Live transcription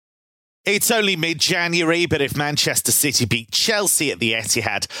It's only mid-January, but if Manchester City beat Chelsea at the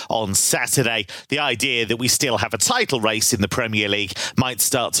Etihad on Saturday, the idea that we still have a title race in the Premier League might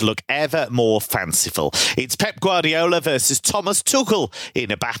start to look ever more fanciful. It's Pep Guardiola versus Thomas Tuchel in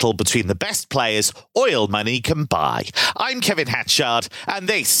a battle between the best players oil money can buy. I'm Kevin Hatchard, and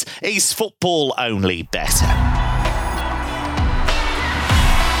this is Football Only Better.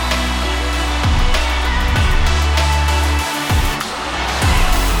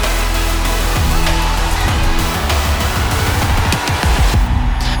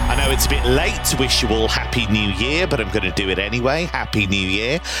 It's a bit late to wish you all Happy New Year, but I'm going to do it anyway. Happy New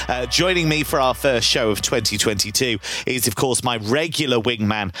Year. Joining me for our first show of 2022 is, of course, my regular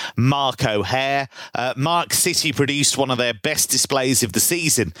wingman, Mark O'Hare. Mark, City produced one of their best displays of the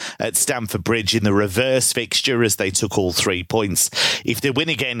season at Stamford Bridge in the reverse fixture as they took all 3 points. If they win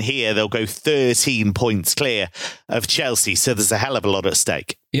again here, they'll go 13 points clear of Chelsea, so there's a hell of a lot at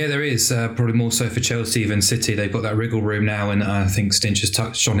stake. Yeah, there is. Probably more so for Chelsea than City. They've got that wriggle room now, and I think Stinch has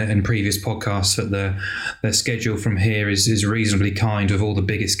touched on it in previous podcasts that their schedule from here is reasonably kind, with all the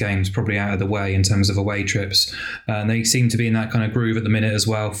biggest games probably out of the way in terms of away trips. And they seem to be in that kind of groove at the minute as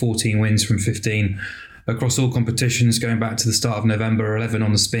well. 14 wins from 15 across all competitions going back to the start of November. 11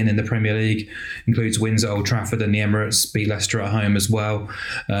 on the spin in the Premier League, includes wins at Old Trafford and the Emirates, beat Leicester at home as well.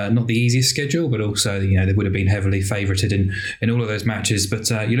 Not the easiest schedule, but also they would have been heavily favoured in all of those matches. But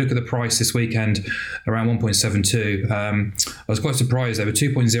you look at the price this weekend, around 1.72. I was quite surprised. They were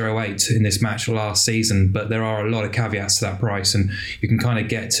 2.08 in this match last season, but there are a lot of caveats to that price, and you can kind of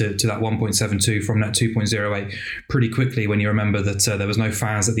get to that 1.72 from that 2.08 pretty quickly when you remember that there was no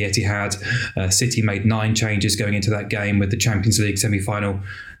fans at the Etihad. City made 9 changes going into that game, with the Champions League semi-final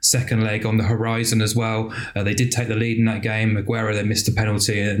second leg on the horizon as well. They did take the lead in that game. Aguero then missed a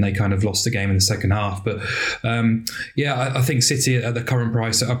penalty and they kind of lost the game in the second half. But I think City at the current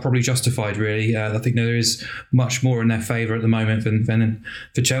price are probably justified, really. I think there is much more in their favour at the moment than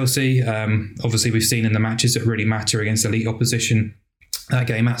for Chelsea. Obviously, we've seen in the matches that really matter against elite opposition. That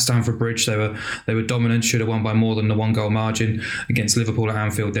game at Stamford Bridge, they were dominant, should have won by more than the 1 goal margin. Against Liverpool at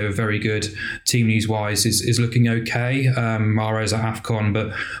Anfield, they were very good. Team news-wise is looking okay. Mahrez at AFCON,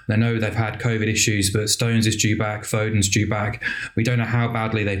 but they know they've had COVID issues, but Stones is due back, Foden's due back. We don't know how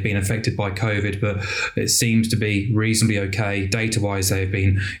badly they've been affected by COVID, but it seems to be reasonably okay. Data-wise, they've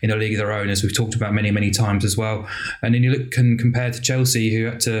been in a league of their own, as we've talked about many, many times as well. And then you look compared to Chelsea, who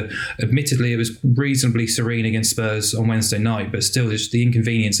had to, admittedly, it was reasonably serene against Spurs on Wednesday night, but still just the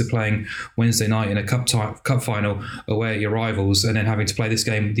inconvenience of playing Wednesday night in a cup final away at your rivals, and then having to play this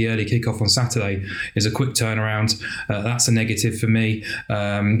game, the early kickoff on Saturday, is a quick turnaround. That's a negative for me.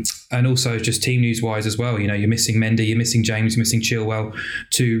 And also just team news wise as well, you're missing Mendy, you're missing James, you're missing Chilwell,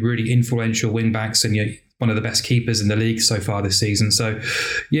 2 really influential wing backs, and you're one of the best keepers in the league so far this season. So,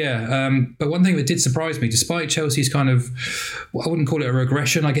 but one thing that did surprise me, despite Chelsea's kind of, I wouldn't call it a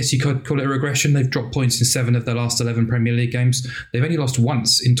regression, I guess you could call it a regression. They've dropped points in 7 of their last 11 Premier League games. They've only lost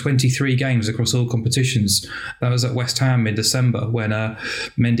once in 23 games across all competitions. That was at West Ham in December when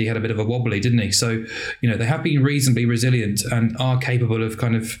Mendy had a bit of a wobbly, didn't he? So, they have been reasonably resilient and are capable of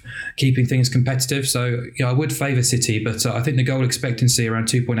kind of keeping things competitive. So, I would favour City, but I think the goal expectancy around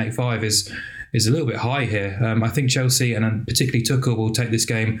 2.85 is a little bit high here. I think Chelsea, and particularly Tuchel, will take this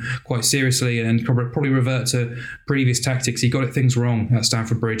game quite seriously and probably revert to previous tactics. He got things wrong at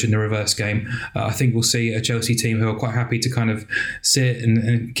Stamford Bridge in the reverse game. I think we'll see a Chelsea team who are quite happy to kind of sit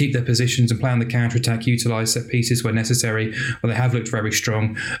and keep their positions and play on the counter-attack, utilise set pieces where necessary. Well, they have looked very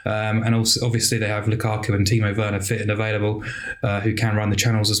strong. And also, obviously, they have Lukaku and Timo Werner fit and available, who can run the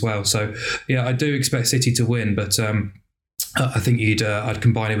channels as well. So, I do expect City to win, but I think I'd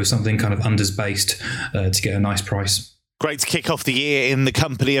combine it with something kind of unders based to get a nice price. Great to kick off the year in the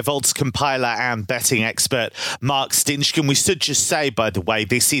company of odds compiler and betting expert Mark Stinchcombe. We should just say, by the way,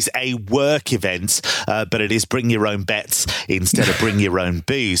 this is a work event, but it is bring your own bets instead of bring your own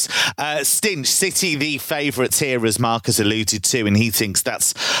booze. Stinch, City the favourites here, as Mark has alluded to, and he thinks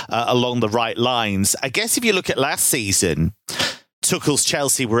that's along the right lines. I guess if you look at last season, Tuchel's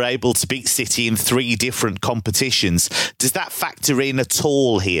Chelsea were able to beat City in 3 different competitions. Does that factor in at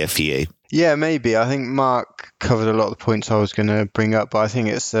all here for you? Yeah, maybe. I think Mark covered a lot of the points I was going to bring up, but I think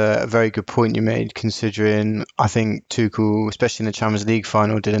it's a very good point you made, considering I think Tuchel, especially in the Champions League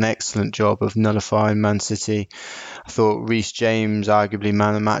final, did an excellent job of nullifying Man City. I thought Reece James, arguably man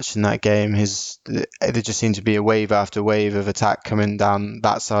of the match in that game. There just seemed to be a wave after wave of attack coming down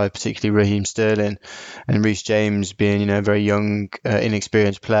that side, particularly Raheem Sterling, and Reece James, being a very young,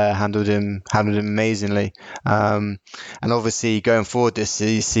 inexperienced player, handled him amazingly. And obviously going forward this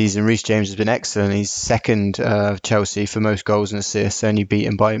season, Reece James games has been excellent. He's second Chelsea for most goals and assists, only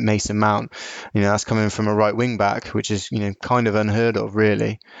beaten by Mason Mount. That's coming from a right wing back, which is kind of unheard of,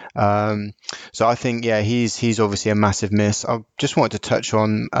 really. So I think, he's obviously a massive miss. I just wanted to touch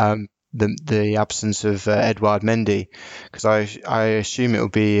on the absence of Edouard Mendy, because I assume it will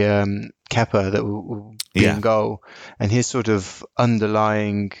be Kepa that will be in goal, and his sort of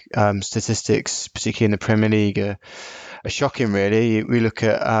underlying statistics, particularly in the Premier League, are shocking, really. We look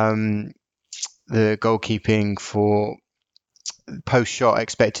at the goalkeeping for post-shot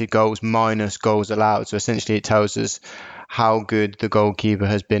expected goals minus goals allowed. So essentially it tells us how good the goalkeeper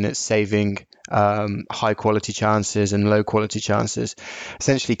has been at saving high quality chances and low quality chances.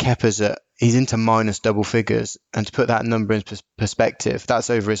 Essentially he's into minus double figures, and to put that number in perspective,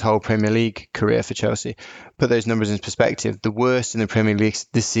 that's over his whole Premier League career for Chelsea. Put those numbers in perspective, the worst in the Premier League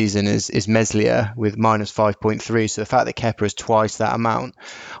this season is Meslier with minus 5.3. So the fact that Kepa is twice that amount,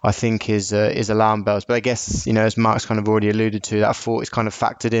 I think is alarm bells. But I guess, as Mark's kind of already alluded to, that is kind of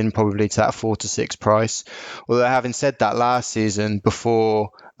factored in probably to that 4 to 6 price. Although having said that, last season,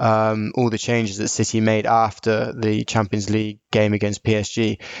 before all the changes that City made after the Champions League game against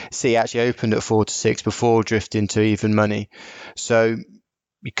PSG, City actually opened at 4 to 6 before drifting to even money. So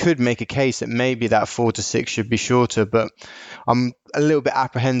you could make a case that maybe that 4 to 6 should be shorter, but I'm a little bit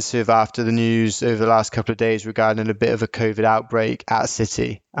apprehensive after the news over the last couple of days regarding a bit of a COVID outbreak at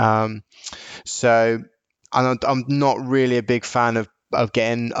City. So I'm not really a big fan of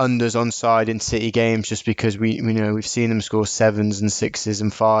getting unders on side in City games, just because we've seen them score 7s and 6s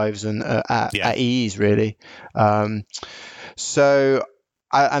and 5s and at ease, really.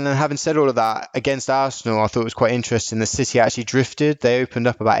 And then having said all of that, against Arsenal, I thought it was quite interesting. The City actually drifted. They opened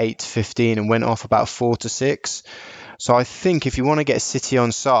up about 8 to 15 and went off about 4 to 6. So I think if you want to get City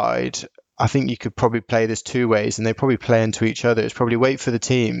on side, I think you could probably play this two ways, and they probably play into each other. It's probably wait for the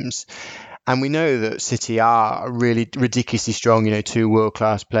teams. And we know that City are really ridiculously strong, 2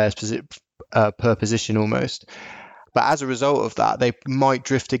 world-class players per position almost. But as a result of that, they might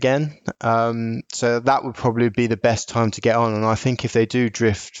drift again. So that would probably be the best time to get on. And I think if they do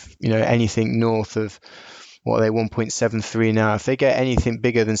drift, anything north of, 1.73 now, if they get anything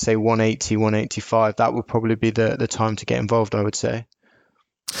bigger than, say, 180, 185, that would probably be the time to get involved, I would say.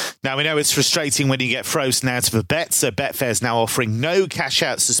 Now, we know it's frustrating when you get frozen out of a bet, so Betfair's now offering no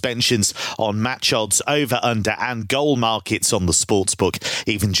cash-out suspensions on match odds, over, under and goal markets on the sportsbook,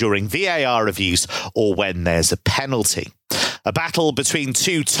 even during VAR reviews or when there's a penalty. A battle between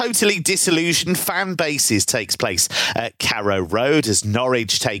two totally disillusioned fan bases takes place at Carrow Road as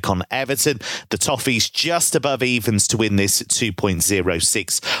Norwich take on Everton. The Toffees just above evens to win this at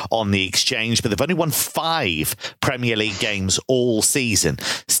 2.06 on the exchange, but they've only won 5 Premier League games all season.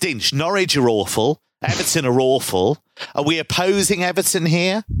 Stinch, Norwich are awful. Everton are awful. Are we opposing Everton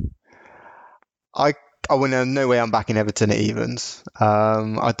here? I wouldn't, no way I'm backing Everton at evens.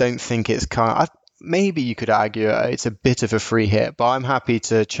 I don't think it's maybe you could argue it's a bit of a free hit, but I'm happy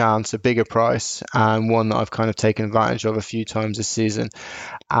to chance a bigger price and one that I've kind of taken advantage of a few times this season.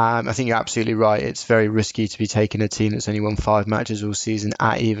 I think you're absolutely right. It's very risky to be taking a team that's only won 5 matches all season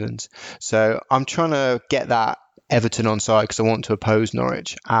at evens. So I'm trying to get that Everton on side because I want to oppose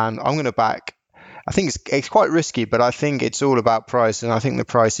Norwich, and I'm going to back. I think it's quite risky, but I think it's all about price, and I think the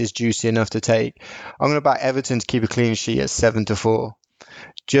price is juicy enough to take. I'm going to back Everton to keep a clean sheet at 7-4,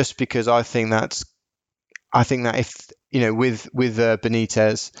 just because I think that if with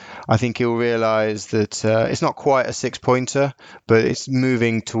Benitez, I think he'll realise that it's not quite a 6-pointer, but it's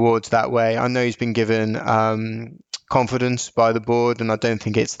moving towards that way. I know he's been given confidence by the board, and I don't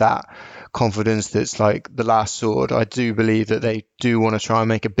think it's that confidence that's like the last sword. I do believe that they do want to try and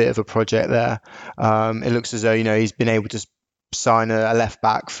make a bit of a project there. It looks as though he's been able to sign a left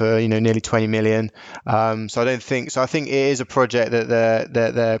back for nearly 20 million. So I think it is a project that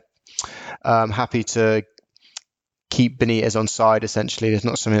they're happy to keep Benitez on side. Essentially, there's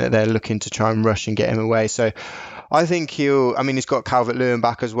not something that they're looking to try and rush and get him away. So I think he's got Calvert-Lewin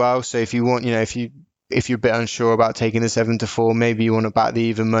back as well. So if you want, if you're a bit unsure about taking the 7-4, maybe you want to back the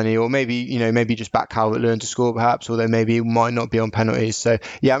even money, or maybe just back Calvert-Lewin to score perhaps, although maybe it might not be on penalties. So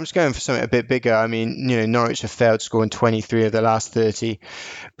yeah, I'm just going for something a bit bigger. I mean, Norwich have failed scoring 23 of the last 30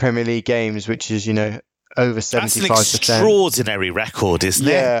 Premier League games, which is, over 75%. That's an extraordinary record, isn't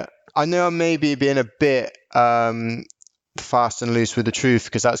it? Yeah, I know I'm maybe being a bit fast and loose with the truth,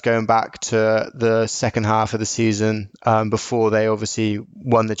 because that's going back to the second half of the season before they obviously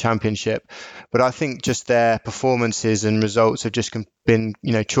won the championship. But I think just their performances and results have just been,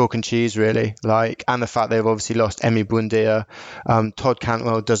 chalk and cheese really. And the fact they've obviously lost Emi Buendia. Todd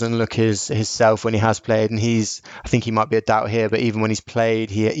Cantwell doesn't look his self when he has played, and I think he might be a doubt here, but even when he's played,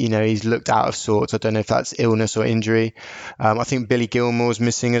 he's looked out of sorts. I don't know if that's illness or injury. I think Billy Gilmore's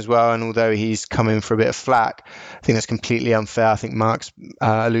missing as well, and although he's come in for a bit of flack, I think that's completely unfair. I think Mark's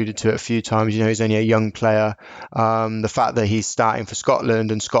alluded to it a few times. He's only a young player. The fact that he's starting for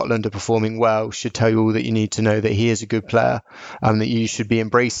Scotland and Scotland are performing well should tell you all that you need to know, that he is a good player, that you should be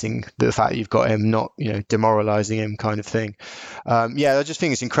embracing the fact that you've got him, not demoralizing him kind of thing. I just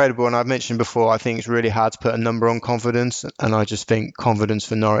think it's incredible, and I've mentioned before, I think it's really hard to put a number on confidence, and I just think confidence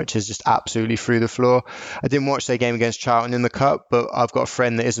for Norwich is just absolutely through the floor. I didn't watch their game against Charlton in the Cup, but I've got a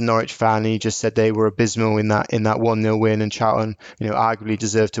friend that is a Norwich fan, and he just said they were abysmal in that 1-0 win, and Charlton arguably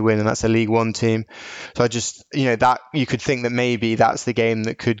deserved to win, and that's a League One team. So I just that you could think that maybe that's the game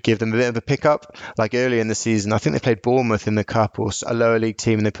that could give them a bit of a pickup. Like earlier in the season, I think they played Bournemouth in the Cup, or a lower league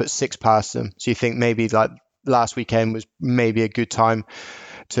team, and they put 6 past them. So you think maybe like last weekend was maybe a good time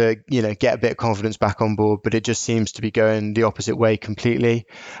to get a bit of confidence back on board, but it just seems to be going the opposite way completely.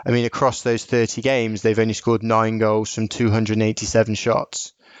 I mean, across those 30 games, they've only scored 9 goals from 287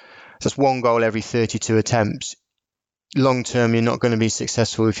 shots. So that's 1 goal every 32 attempts. Long term, you're not going to be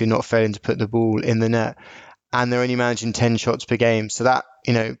successful if you're not failing to put the ball in the net, and they're only managing 10 shots per game. So that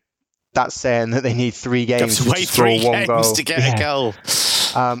that's saying that they need 3 games to score 1 goal to get a goal.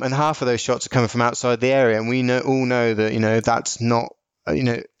 And half of those shots are coming from outside the area, and we all know that that's not.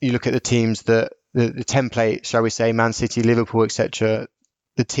 You look at the teams that the template, shall we say, Man City, Liverpool, etc.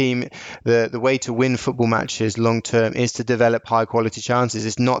 The team, the way to win football matches long term is to develop high quality chances.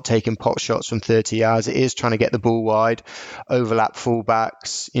 It's not taking pot shots from 30 yards. It is trying to get the ball wide, overlap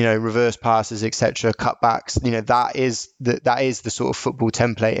fullbacks, reverse passes, etc., cutbacks. That is the sort of football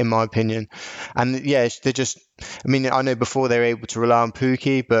template, in my opinion. And they're just. I mean, I know before they were able to rely on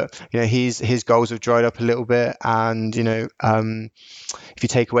Pukki, but his goals have dried up a little bit, and if you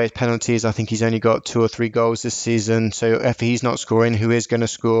take away his penalties, I think he's only got 2 or 3 goals this season. So if he's not scoring, who is going to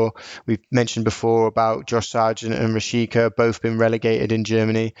score? We've mentioned before about Josh Sargent and Rashica, both been relegated in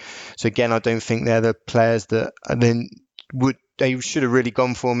Germany. So again, I don't think they're the players that they should have really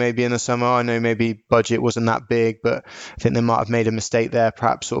gone for maybe in the summer. I know maybe budget wasn't that big, but I think they might have made a mistake there,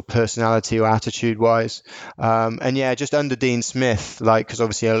 perhaps sort of personality or attitude wise. Just under Dean Smith, because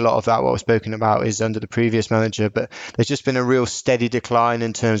obviously a lot of that what was spoken about is under the previous manager, but there's just been a real steady decline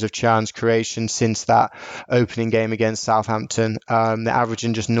in terms of chance creation since that opening game against Southampton. They're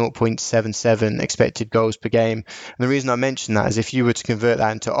averaging just 0.77 expected goals per game. And the reason I mention that is if you were to convert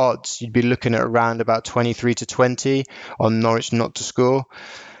that into odds, you'd be looking at around about 23 to 20 on Norwich not to score.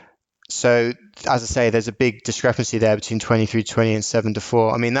 So as I say, there's a big discrepancy there between 23-20 and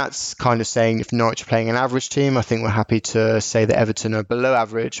 7-4. I mean, that's kind of saying if Norwich are playing an average team, I think we're happy to say that Everton are below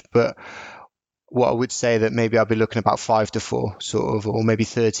average, but what I would say that maybe I'll be looking about 5-4 sort of, or maybe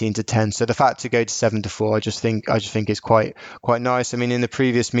 13-10. So the fact to go to 7-4, I just think is quite nice. I mean, in the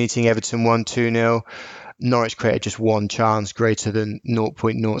previous meeting, Everton won 2-0. Norwich created just 1 chance greater than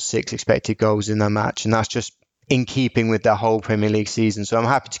 0.06 expected goals in their match, and that's just in keeping with their whole Premier League season. So I'm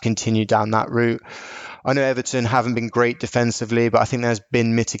happy to continue down that route. I know Everton haven't been great defensively, but I think there's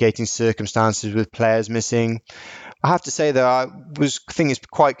been mitigating circumstances with players missing. I have to say, though, I think it's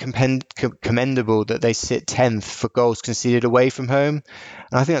quite commendable that they sit 10th for goals conceded away from home.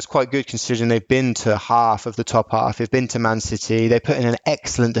 And I think that's quite good considering they've been to half of the top half. They've been to Man City. They put in an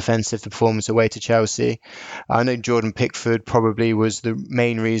excellent defensive performance away to Chelsea. I know Jordan Pickford probably was the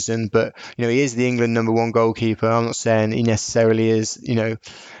main reason, but he is the England #1 goalkeeper. I'm not saying he necessarily is,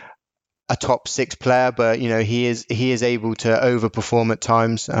 a top 6 player, but he is able to overperform at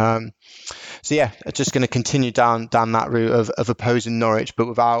times. Just going to continue down that route of opposing Norwich, but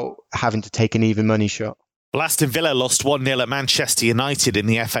without having to take an even money shot. Well, Aston Villa lost 1-0 at Manchester United in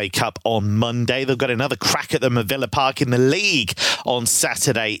the FA Cup on Monday. They've got another crack at them at Villa Park in the league on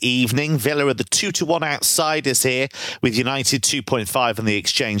Saturday evening. Villa are the 2-1 outsiders here, with United 2.5 on the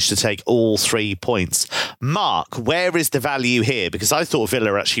exchange to take all 3 points. Mark, where is the value here? Because I thought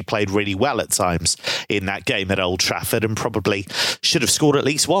Villa actually played really well at times in that game at Old Trafford and probably should have scored at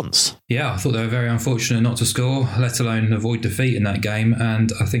least once. Yeah, I thought they were very unfortunate not to score, let alone avoid defeat in that game.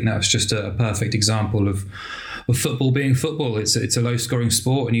 And I think that was just a perfect example of football being football. It's a low scoring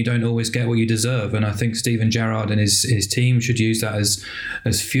sport, and you don't always get what you deserve. And I think Steven Gerrard and his team should use that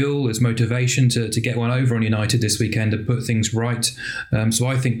as fuel, as motivation to get one over on United this weekend and put things right. So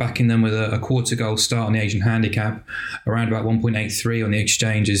I think backing them with a quarter goal start on the Asian handicap, around about 1.83 on the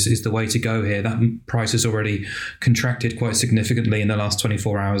exchange is the way to go here. That price has already contracted quite significantly in the last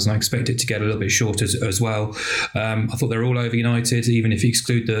 24 hours, and I expect it to get a little bit shorter as well. I thought they're all over United, even if you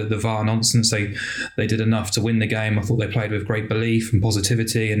exclude the VAR nonsense. They did enough to win the game. I thought they played with great belief and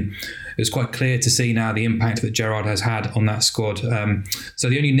positivity, and it was quite clear to see now the impact that Gerrard has had on that squad. So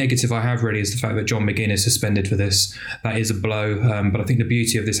the only negative I have really is the fact that John McGinn is suspended for this. That is a blow, but I think the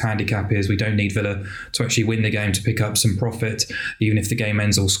beauty of this handicap is we don't need Villa to actually win the game to pick up some profit. Even if the game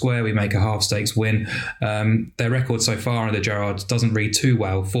ends all square, we make a half stakes win. Their record so far under Gerrard doesn't read too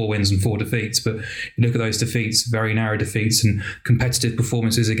well, 4 wins and 4 defeats, but you look at those defeats, very narrow defeats and competitive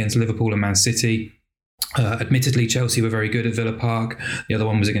performances against Liverpool and Man City. Admittedly, Chelsea were very good at Villa Park. The other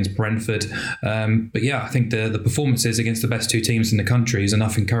one was against Brentford. But yeah, I think the performances against the best two teams in the country is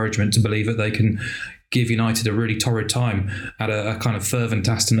enough encouragement to believe that they can give United a really torrid time at a kind of fervent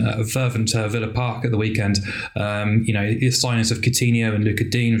Villa Park at the weekend. The signings of Coutinho and Luca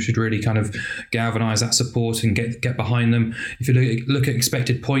Dean should really kind of galvanise that support and get behind them. If you look at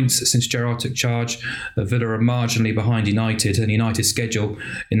expected points since Gerrard took charge, Villa are marginally behind United, and United's schedule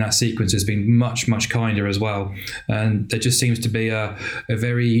in that sequence has been much, much kinder as well. And there just seems to be a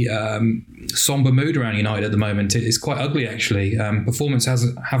very sombre mood around United at the moment. It's quite ugly, actually. Performance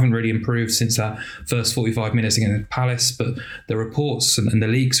haven't really improved since that first 45 minutes against Palace, but the reports and the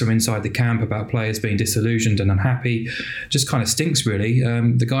leaks from inside the camp about players being disillusioned and unhappy just kind of stinks, really.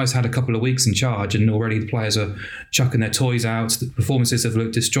 The guys had a couple of weeks in charge, and already the players are chucking their toys out. The performances have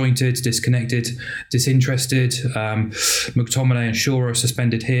looked disjointed, disconnected, disinterested. McTominay and Shaw are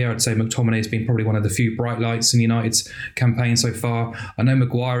suspended here. I'd say McTominay has been probably one of the few bright lights in United's campaign so far. I know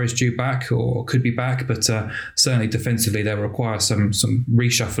Maguire is due back or could be back, but certainly defensively they'll require some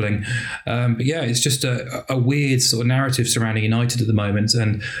reshuffling. But yeah, it's just a weird sort of narrative surrounding United at the moment.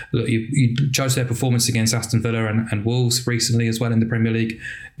 And look, you judge their performance against Aston Villa and Wolves recently as well in the Premier League.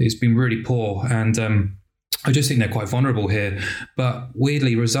 It's been really poor, and I just think they're quite vulnerable here. But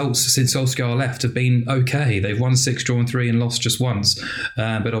weirdly, results since Solskjaer left have been okay. They've won 6, drawn 3 and lost just once.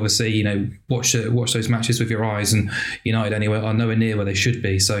 But obviously, watch those matches with your eyes, and United anyway are nowhere near where they should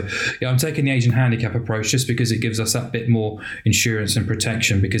be. So yeah, I'm taking the Asian handicap approach just because it gives us that bit more insurance and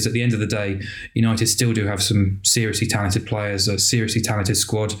protection, because at the end of the day, United still do have some seriously talented players, a seriously talented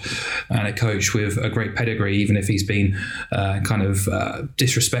squad, and a coach with a great pedigree, even if he's been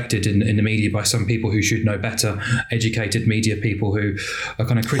disrespected in the media by some people who should know better, educated media people who are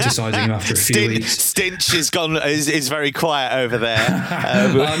kind of criticising him after a few weeks. Stinch is very quiet over there.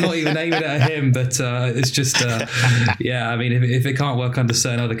 I'm not even aiming at him, but it's just I mean, if it can't work under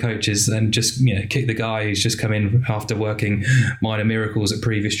certain other coaches, then just kick the guy who's just come in after working minor miracles at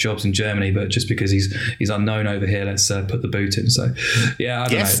previous jobs in Germany, but just because he's unknown over here, let's put the boot in. So yeah, I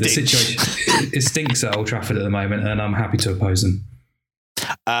don't know. The situation it stinks at Old Trafford at the moment, and I'm happy to oppose them.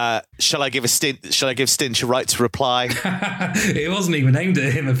 Shall I give Stinch a right to reply? It wasn't even aimed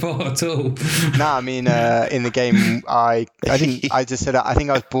at him at all. No, I mean, in the game, I think I just said I think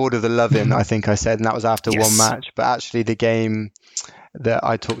I was bored of the loving. I think I said, and that was after one match. But actually, the game that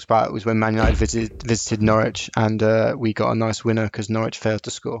I talked about was when Man United visited Norwich, and we got a nice winner because Norwich failed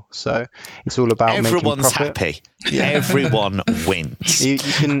to score. So it's all about everyone's making profit. Happy. Yeah. Everyone wins. You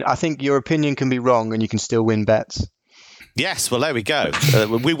can. I think your opinion can be wrong, and you can still win bets. Yes, well, there we go.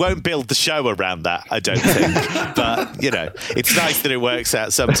 We won't build the show around that, I don't think. But, it's nice that it works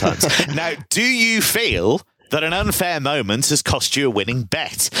out sometimes. Now, do you feel that an unfair moment has cost you a winning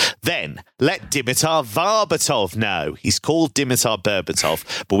bet? Then let Dimitar Berbatov know. He's called Dimitar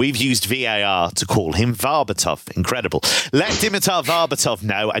Berbatov, but we've used VAR to call him Varbatov. Incredible. Let Dimitar Berbatov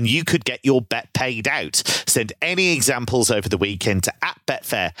know, and you could get your bet paid out. Send any examples over the weekend to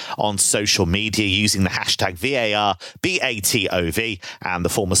 @Betfair on social media using the hashtag VAR, BATOV, and the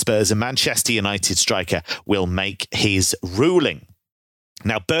former Spurs and Manchester United striker will make his ruling.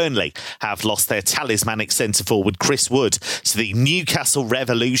 Now, Burnley have lost their talismanic centre-forward Chris Wood to the Newcastle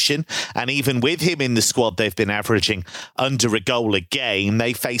Revolution, and even with him in the squad, they've been averaging under a goal a game.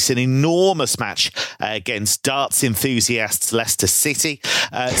 They face an enormous match against darts enthusiasts Leicester City.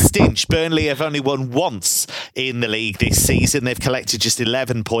 Stinch, Burnley have only won once in the league this season. They've collected just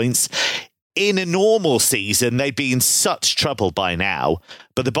 11 points. In a normal season, they'd be in such trouble by now,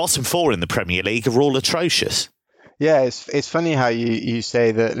 but the bottom four in the Premier League are all atrocious. Yeah, it's funny how you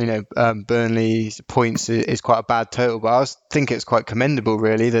say that Burnley's points is quite a bad total, but I think it's quite commendable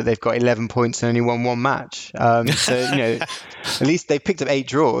really that they've got 11 points and only won one match. So at least they picked up 8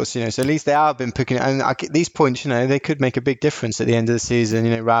 draws. So at least they have been picking. And these points, they could make a big difference at the end of the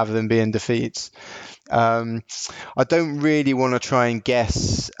season. Rather than being defeats. I don't really want to try and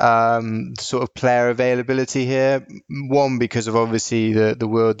guess sort of player availability here. One, because of obviously the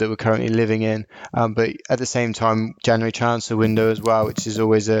world that we're currently living in, but at the same time, January transfer window as well, which is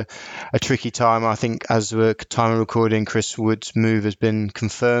always a tricky time. I think as we're time of recording, Chris Wood's move has been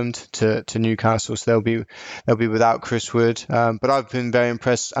confirmed to Newcastle, so they'll be without Chris Wood. But I've been very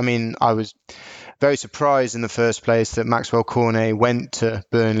impressed. I mean, I was very surprised in the first place that Maxwell Cornet went to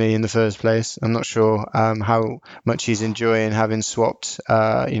Burnley in the first place. I'm not sure how much he's enjoying having swapped,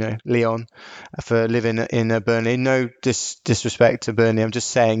 Leon for living in Burnley. No disrespect to Burnley. I'm just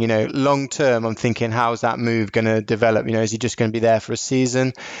saying, long term, I'm thinking, how's that move going to develop? Is he just going to be there for a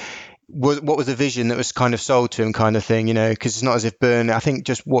season? What was the vision that was kind of sold to him, kind of thing, because it's not as if Burnley, I think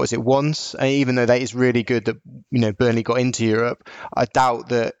just, what is it, once, even though that is really good that, Burnley got into Europe, I doubt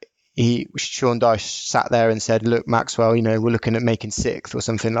that Sean Dyche sat there and said, look, Maxwell, we're looking at making 6th or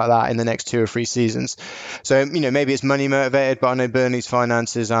something like that in the next 2 or 3 seasons. So, maybe it's money motivated, but I know Burnley's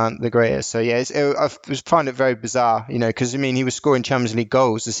finances aren't the greatest. So, yeah, I find it very bizarre, because, he was scoring Champions League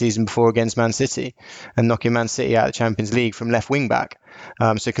goals the season before against Man City and knocking Man City out of the Champions League from left wing back.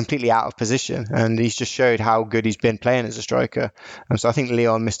 So completely out of position, and he's just showed how good he's been playing as a striker. So I think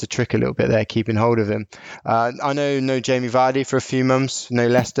Leon missed a trick a little bit there, keeping hold of him. I know no Jamie Vardy for a few months, no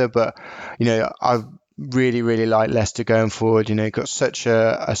Leicester, but I really, really like Leicester going forward. Got such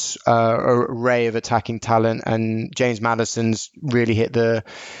a array of attacking talent, and James Maddison's really hit the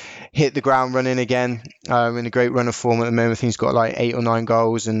ground running again, in a great run of form at the moment. I think he's got like 8 or 9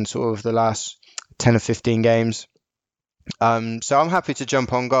 goals in sort of the last 10 or 15 games. So I'm happy to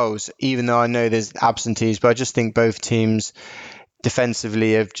jump on goals, even though I know there's absentees, but I just think both teams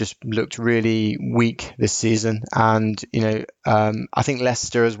defensively have just looked really weak this season. And, I think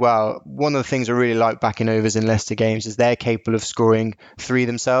Leicester as well, one of the things I really like backing overs in Leicester games is they're capable of scoring 3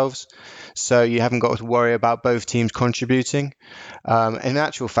 themselves. So you haven't got to worry about both teams contributing. In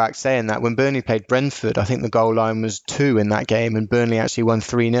actual fact, saying that, when Burnley played Brentford, I think the goal line was 2 in that game, and Burnley actually won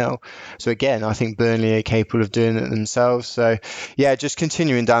 3-0. So again, I think Burnley are capable of doing it themselves. So yeah, just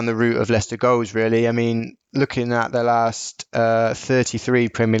continuing down the route of Leicester goals, really. I mean, looking at the last 33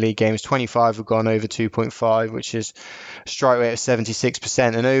 Premier League games, 25 have gone over 2.5, which is a strike rate of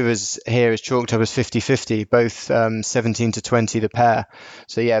 76%. And overs here is chalked up as 50-50, both 17 to 20 the pair.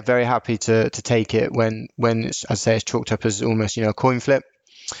 So yeah, very happy to take it when it's, I say, it's chalked up as almost a coin flip.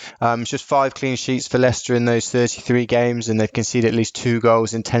 It's just 5 clean sheets for Leicester in those 33 games, and they've conceded at least 2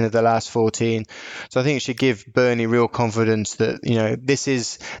 goals in 10 of the last 14. So I think it should give Burnley real confidence that this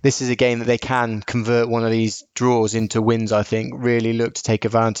is a game that they can convert one of these draws into wins. I think really look to take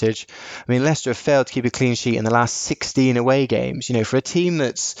advantage. I mean, Leicester have failed to keep a clean sheet in the last 16 away games. For a team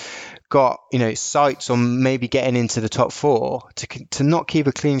that's got sights on maybe getting into the top 4, to not keep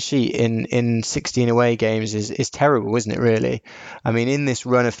a clean sheet in 16 away games is terrible, isn't it, really? I mean, in this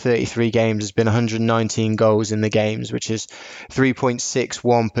run of 33 games, there's been 119 goals in the games, which is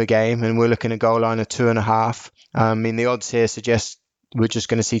 3.61 per game, and we're looking at a goal line of 2.5. I mean, the odds here suggest we're just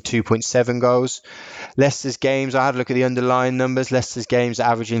going to see 2.7 goals. Leicester's games, I had a look at the underlying numbers. Leicester's games are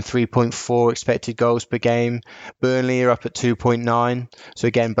averaging 3.4 expected goals per game. Burnley are up at 2.9. So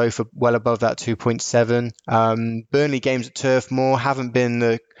again, both are well above that 2.7. Burnley games at Turf Moor haven't been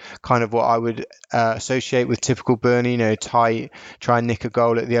the kind of what I would associate with typical Burnley, tight, try and nick a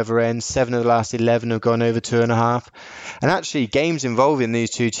goal at the other end. 7 of the last 11 have gone over 2.5. And actually, games involving these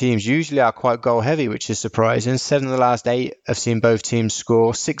two teams usually are quite goal heavy, which is surprising. 7 of the last 8 have seen both teams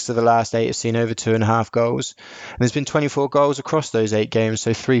score. 6 of the last 8 have seen over 2.5 goals. And there's been 24 goals across those 8 games,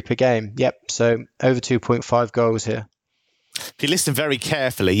 so 3 per game. Yep, so over 2.5 goals here. If you listen very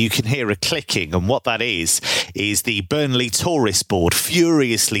carefully, you can hear a clicking, and what that is the Burnley Tourist Board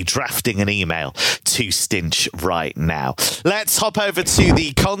furiously drafting an email to Stinch right now. Let's hop over to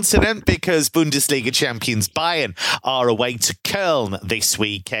the continent, because Bundesliga champions Bayern are away to Köln this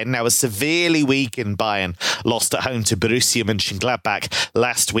weekend. Now, a severely weakened Bayern lost at home to Borussia Mönchengladbach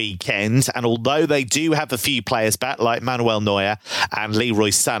last weekend, and although they do have a few players back, like Manuel Neuer and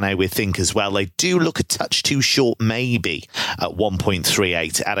Leroy Sané, we think as well, they do look a touch too short, maybe, at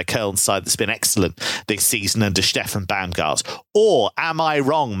 1.38 at a Köln side that's been excellent this season under Stefan Baumgart. Or am I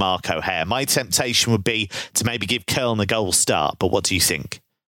wrong, Mark O'Hare? My temptation would be to maybe give Köln a goal start, but what do you think?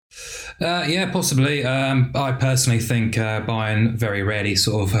 Yeah, possibly. I personally think Bayern very rarely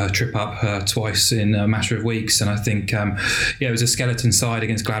sort of trip up twice in a matter of weeks, and I think it was a skeleton side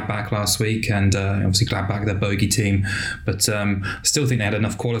against Gladbach last week, and obviously Gladbach, their bogey team, but still think they had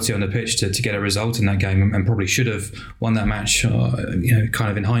enough quality on the pitch to get a result in that game, and probably should have won that match,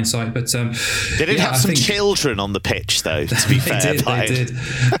 kind of in hindsight. But they did have some children on the pitch, though. To be fair, they did.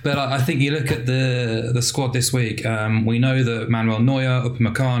 But I think you look at the squad this week. We know that Manuel Neuer,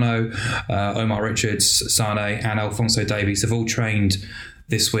 Upamecano, Omar Richards, Sane and Alphonso Davies have all trained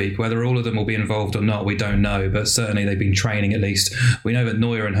this week. Whether all of them will be involved or not, we don't know, but certainly they've been training at least. We know that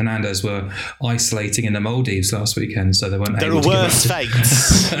Neuer and Hernandez were isolating in the Maldives last weekend, so they weren't able to get worse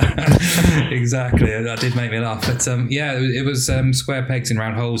fates. Exactly, that did make me laugh. But it was square pegs in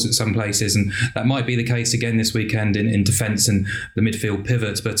round holes at some places, and that might be the case again this weekend in defence and the midfield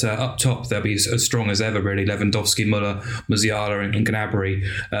pivot. But up top, they'll be as strong as ever, really. Lewandowski, Muller, Musiala and Gnabry,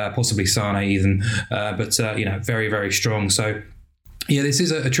 possibly Sane even. But very, very strong. So yeah, this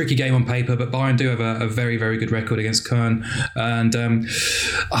is a tricky game on paper, but Bayern do have a very, very good record against Köln. And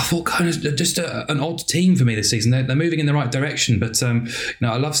I thought kind of just an odd team for me this season. They're moving in the right direction, but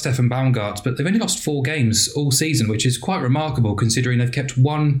I love Stefan Baumgart, but they've only lost 4 games all season, which is quite remarkable considering they've kept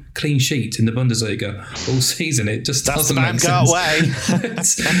 1 clean sheet in the Bundesliga all season. It just doesn't make sense.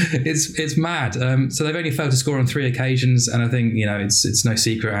 That's the Baumgart way. It's mad. So they've only failed to score on 3 occasions, and I think it's no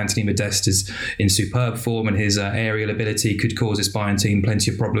secret Anthony Modeste is in superb form, and his aerial ability could cause his Bayern team plenty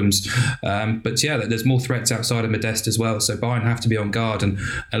of problems. But yeah, there's more threats outside of Modeste as well. So Bayern have to be on guard. And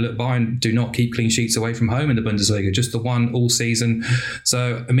look, Bayern do not keep clean sheets away from home in the Bundesliga, just the 1 all season.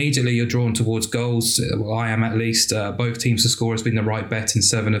 So immediately you're drawn towards goals. Well, I am at least. Both teams to score has been the right bet in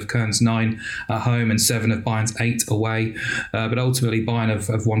 7 of Köln's 9 at home and 7 of Bayern's 8 away. But ultimately Bayern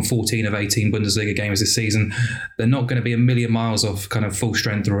have won 14 of 18 Bundesliga games this season. They're not going to be a million miles off kind of full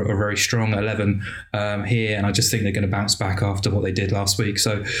strength or a very strong 11 here. And I just think they're going to bounce back after what they did last week.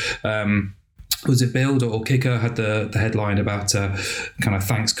 So was it Bild or Kicker had the headline about kind of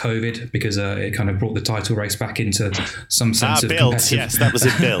thanks COVID, because it kind of brought the title race back into some sense of Bild, competitive... yes, that was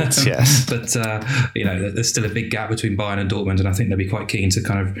it, Bild, yes. But there's still a big gap between Bayern and Dortmund, and I think they'll be quite keen to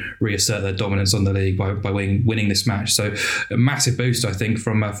kind of reassert their dominance on the league by winning this match. So a massive boost, I think,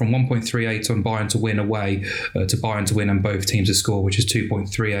 from 1.38 on Bayern to win away to Bayern to win and both teams to score, which is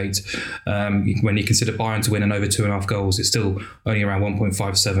 2.38. When you consider Bayern to win and over 2.5 goals, it's still only around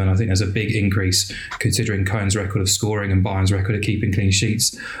 1.57. I think there's a big increase considering Köln's record of scoring and Bayern's record of keeping clean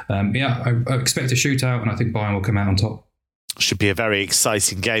sheets. I expect a shootout, and I think Bayern will come out on top. Should be a very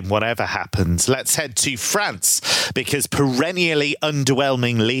exciting game, whatever happens. Let's head to France, because perennially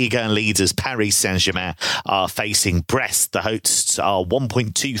underwhelming Liga leaders Paris Saint-Germain are facing Brest. The hosts are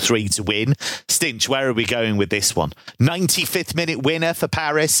 1.23 to win. Stinch, where are we going with this one? 95th minute winner for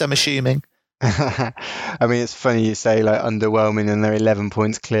Paris, I'm assuming? I mean, it's funny you say like underwhelming and they're 11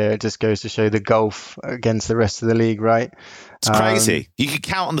 points clear. It just goes to show the gulf against the rest of the league, right? It's crazy. You can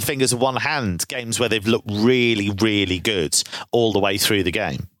count on the fingers of one hand games where they've looked really, really good all the way through the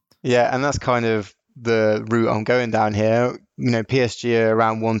game. Yeah, and that's kind of the route I'm going down here. PSG are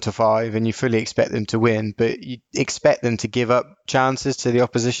around 1-5 and you fully expect them to win, but you expect them to give up chances to the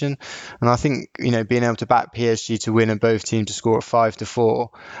opposition. And I think, being able to back PSG to win and both teams to score at 5-4,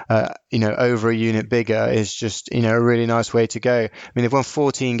 over a unit bigger is just, a really nice way to go. I mean, they've won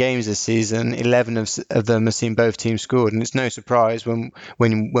 14 games this season. 11 of them have seen both teams scored. And it's no surprise when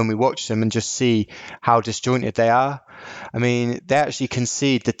we watch them and just see how disjointed they are. I mean, they actually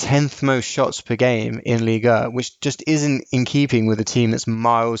concede the 10th most shots per game in Liga, which just isn't in keeping with a team that's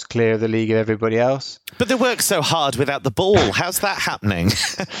miles clear of the league of everybody else. But they work so hard without the ball. How's that happening?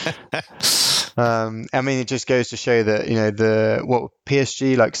 I mean, it just goes to show that,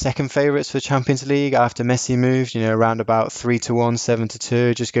 PSG, like second favourites for Champions League after Messi moved, around about 3-1,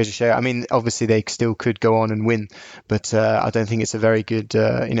 7-2. Just goes to show, I mean, obviously they still could go on and win, but I don't think it's a very good,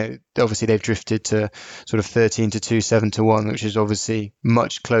 obviously they've drifted to sort of 13-2, 7-1, which is obviously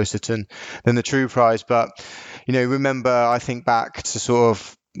much closer than the true prize. But, remember, I think back to sort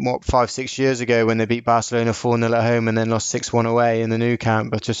of 5-6 years ago when they beat Barcelona 4-0 at home and then lost 6-1 away in the Nou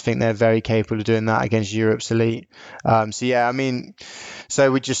Camp. I just think they're very capable of doing that against Europe's elite.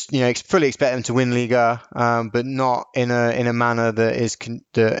 So we just fully expect them to win Liga, but not in a manner that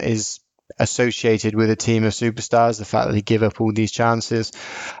is associated with a team of superstars. The fact that they give up all these chances.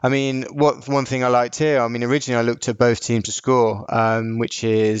 I mean, one thing I liked here, I mean, originally I looked at both teams to score, which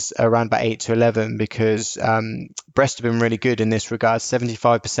is around about 8-11, because Brest have been really good in this regard.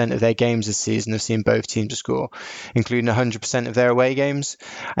 75% of their games this season have seen both teams to score, including 100% of their away games.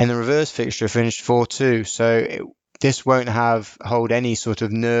 And the reverse fixture finished 4-2. So this won't hold any sort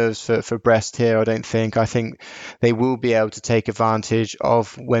of nerves for Brest here, I don't think. I think they will be able to take advantage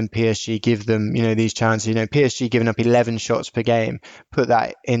of when PSG give them, these chances. PSG giving up 11 shots per game. Put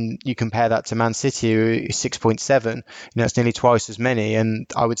that in, you compare that to Man City, 6.7. It's nearly twice as many. And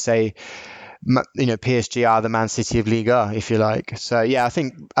I would say, PSG are the Man City of Liga, if you like. So yeah, I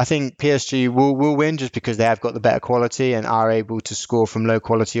think PSG will win just because they have got the better quality and are able to score from low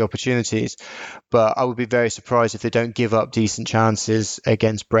quality opportunities. But I would be very surprised if they don't give up decent chances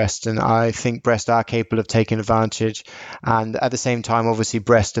against Brest. And I think Brest are capable of taking advantage. And at the same time, obviously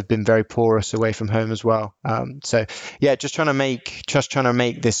Brest have been very porous away from home as well. So yeah, just trying to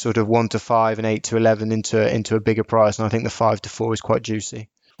make this sort of 1-5 and 8-11 into a bigger price. And I think the 5-4 is quite juicy.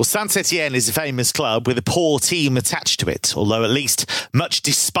 Well, Saint-Etienne is a famous club with a poor team attached to it, although at least much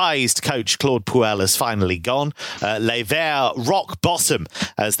despised coach Claude Puel has finally gone. Les Verts rock bottom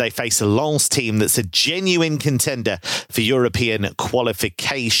as they face a Lens team that's a genuine contender for European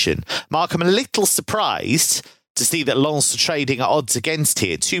qualification. Mark, I'm a little surprised to see that Lens are trading at odds against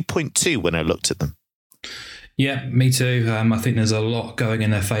here, 2.2 when I looked at them. Yeah, me too. I think there's a lot going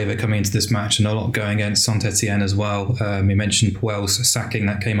in their favour coming into this match and a lot going against Saint-Etienne as well. You mentioned Puel's sacking.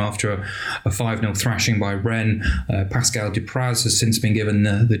 That came after a 5-0 thrashing by Rennes. Pascal Dupraz has since been given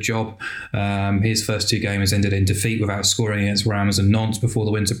the job. His first 2 games ended in defeat without scoring against Reims and Nantes before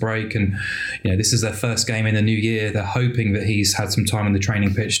the winter break. And this is their first game in the new year. They're hoping that he's had some time on the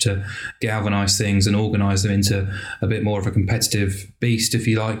training pitch to galvanise things and organise them into a bit more of a competitive beast, if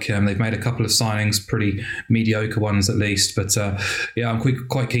you like. They've made a couple of signings, pretty mediocre ones at least, but I'm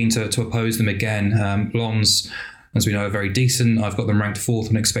quite keen to oppose them again. Lens, as we know, are very decent. I've got them ranked 4th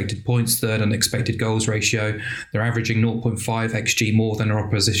on expected points, 3rd on expected goals ratio. They're averaging 0.5 XG more than their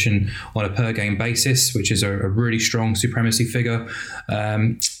opposition on a per game basis, which is a really strong supremacy figure.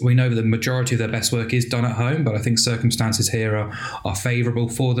 We know that the majority of their best work is done at home, but I think circumstances here are favourable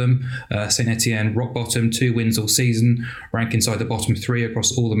for them. Saint-Etienne rock bottom, 2 wins all season, rank inside the bottom 3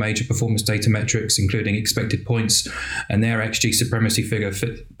 across all the major performance data metrics, including expected points, and their XG supremacy figure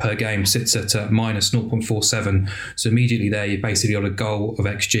per game sits at minus 0.47. So immediately there, you've basically got a goal of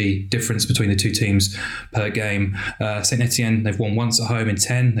XG difference between the two teams per game. Saint-Etienne, they've won once at home in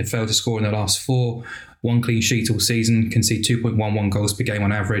 10. They've failed to score in their last 4. 1 clean sheet all season, concede 2.11 goals per game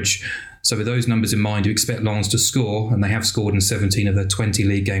on average. So with those numbers in mind, you expect Lens to score, and they have scored in 17 of their 20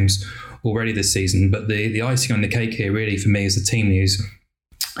 league games already this season. But the icing on the cake here really for me is the team news.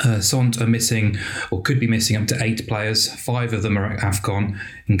 Sont are missing, or could be missing, up to 8 players. 5 of them are at AFCON,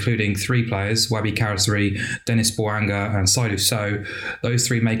 including 3 players, Wabi Karasri, Denis Bouanga and Saïdou Sow. Those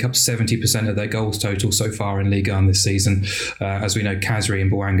 3 make up 70% of their goals total so far in Ligue 1 this season. As we know, Kasri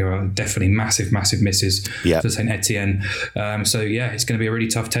and Bouanga are definitely massive misses for Saint-Etienne. So it's going to be a really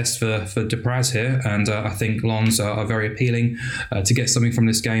tough test for Dupraz here, and I think Lens are very appealing to get something from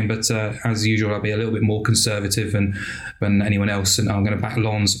this game, but as usual, I'll be a little bit more conservative than anyone else, and I'm going to back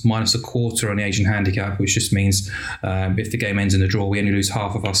Lens minus -1/4 on the Asian handicap, which just means if the game ends in a draw, we only lose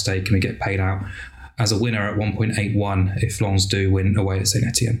half of our stake and we get paid out as a winner at 1.81 if Lens do win away at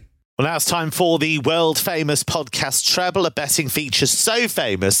Saint-Etienne. Well, now it's time for the world-famous podcast Treble, a betting feature so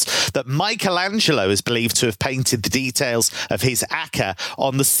famous that Michelangelo is believed to have painted the details of his Acca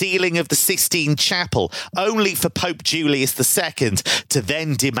on the ceiling of the Sistine Chapel, only for Pope Julius II to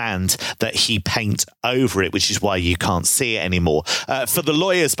then demand that he paint over it, which is why you can't see it anymore. For the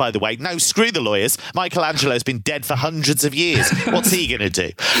lawyers, by the way, no, screw the lawyers. Michelangelo's been dead for hundreds of years. What's he going to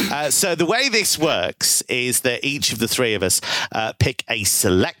do? So the way this works is that each of the 3 of us pick a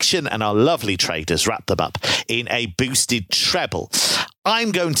selection, and our lovely traders wrap them up in a boosted treble.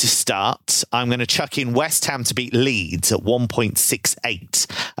 I'm going to start. I'm going to chuck in West Ham to beat Leeds at 1.68.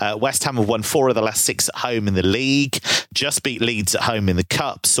 West Ham have won 4 of the last 6 at home in the league. Just beat Leeds at home in the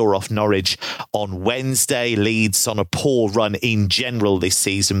Cup. Saw off Norwich on Wednesday. Leeds on a poor run in general this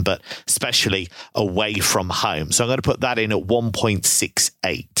season, but especially away from home. So I'm going to put that in at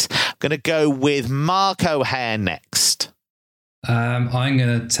 1.68. I'm going to go with Mark O'Hare next. I'm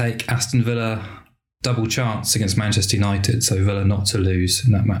going to take Aston Villa double chance against Manchester United, so Villa not to lose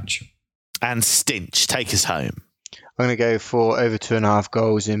in that match. And Stinch, take us home. I'm going to go for over 2.5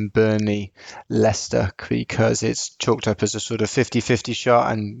 goals in Burnley-Leicester because it's chalked up as a sort of 50-50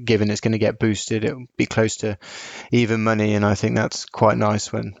 shot, and given it's going to get boosted, it'll be close to even money, and I think that's quite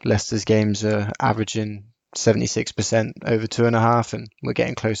nice when Leicester's games are averaging 76% over 2.5 and we're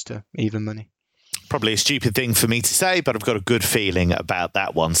getting close to even money. Probably a stupid thing for me to say, but I've got a good feeling about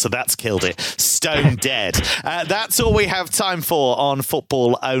that one. So that's killed it. Stone dead. That's all we have time for on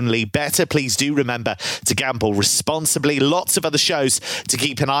Football Only Better. Please do remember to gamble responsibly. Lots of other shows to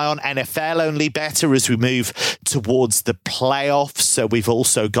keep an eye on. NFL Only Better as we move towards the playoffs. So we've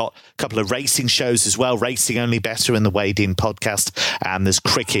also got a couple of racing shows as well. Racing Only Better in the Wade In podcast. And there's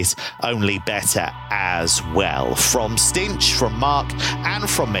Cricket Only Better as well. From Stinch, from Mark, and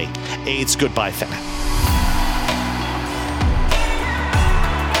from me, it's goodbye for now.